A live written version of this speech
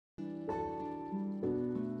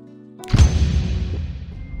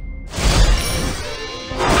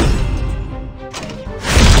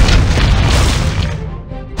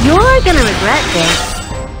You're gonna regret this.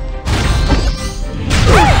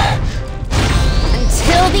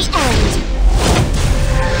 Until the end.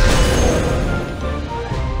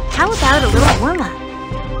 How about a little warm-up?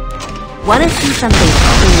 Wanna see something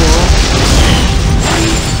cool?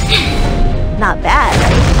 Not bad,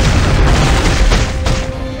 right?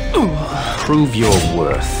 Prove your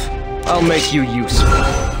worth. I'll make you useful.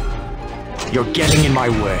 You're getting in my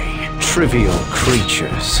way. Trivial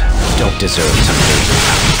creatures don't deserve to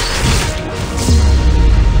live.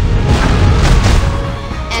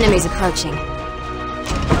 Enemies approaching.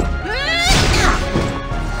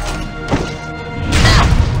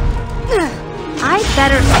 I'd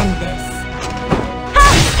better end this.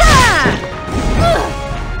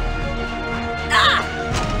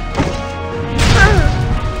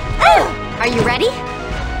 Are you ready?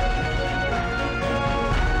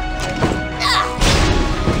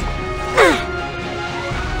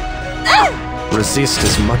 Resist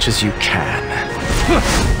as much as you can.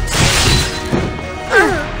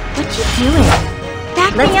 What you doing?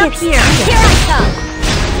 Back me up here. Here I come.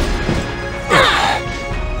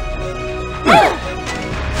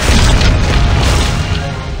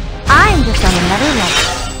 I'm just on another level.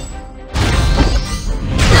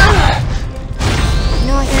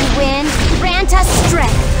 Northern wind, grant us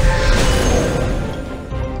strength.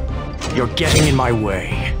 You're getting in my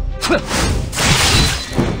way.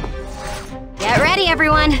 Get ready,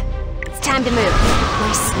 everyone. It's time to move.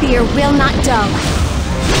 My spear will not dull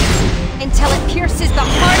until it pierces the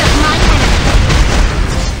heart of my enemy.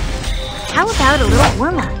 How about a little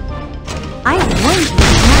warm-up? I warned you,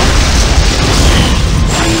 right?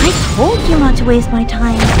 I told you not to waste my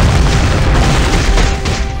time.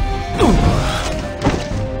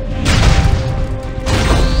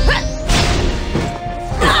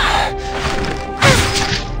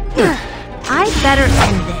 I'd better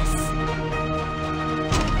end this.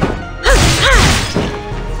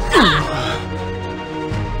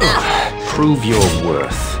 Prove your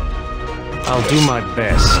worth. I'll do my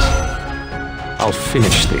best. I'll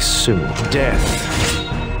finish this soon. Death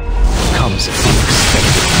comes at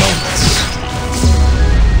unexpected moments.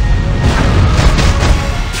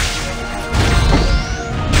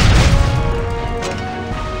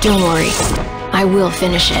 Don't worry, I will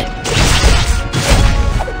finish it.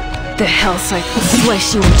 The hell scythe will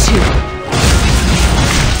slice you in two.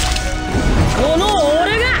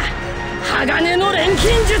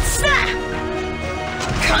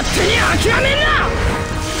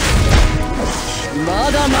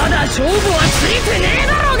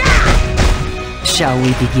 Shall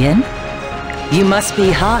we begin? You must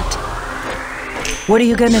be hot. What are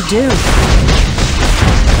you gonna do?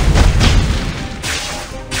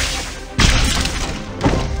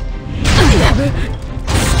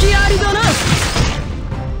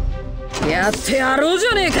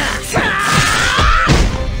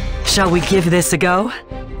 Shall we give this a go?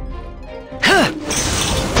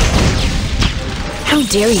 How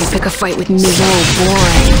dare you pick a fight with me? So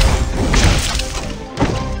boring.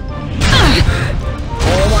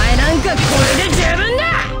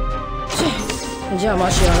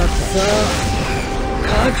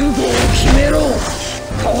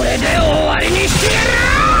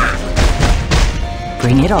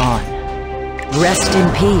 Bring it on. Rest in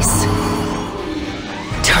peace.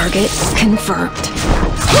 Target confirmed.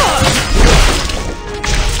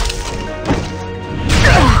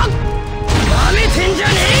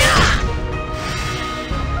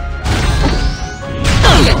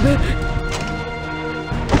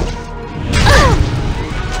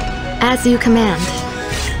 As you command.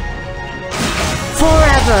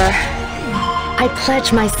 Forever, I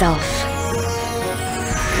pledge myself.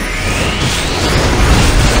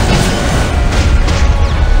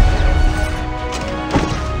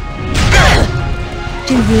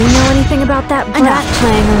 Do you know anything about that brat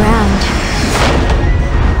playing around?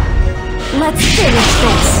 Let's finish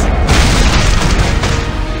this.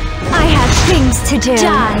 I have things to do.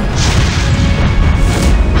 Die.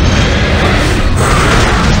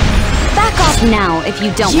 Back off now if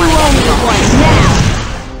you don't want to. You only want now.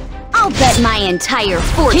 I'll bet my entire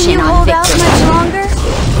fortune on victory. Can you hold out much longer?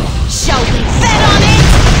 Shall we bet on it?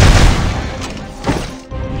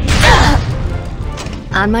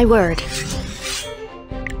 On my word.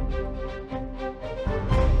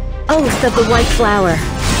 Oath of the White Flower.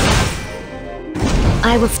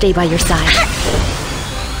 I will stay by your side.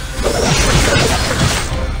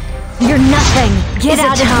 You're nothing. Get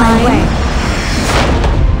out of my way.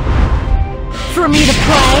 For me to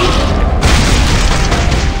play?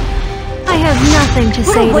 I have nothing to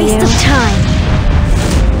say to you. What a waste of time.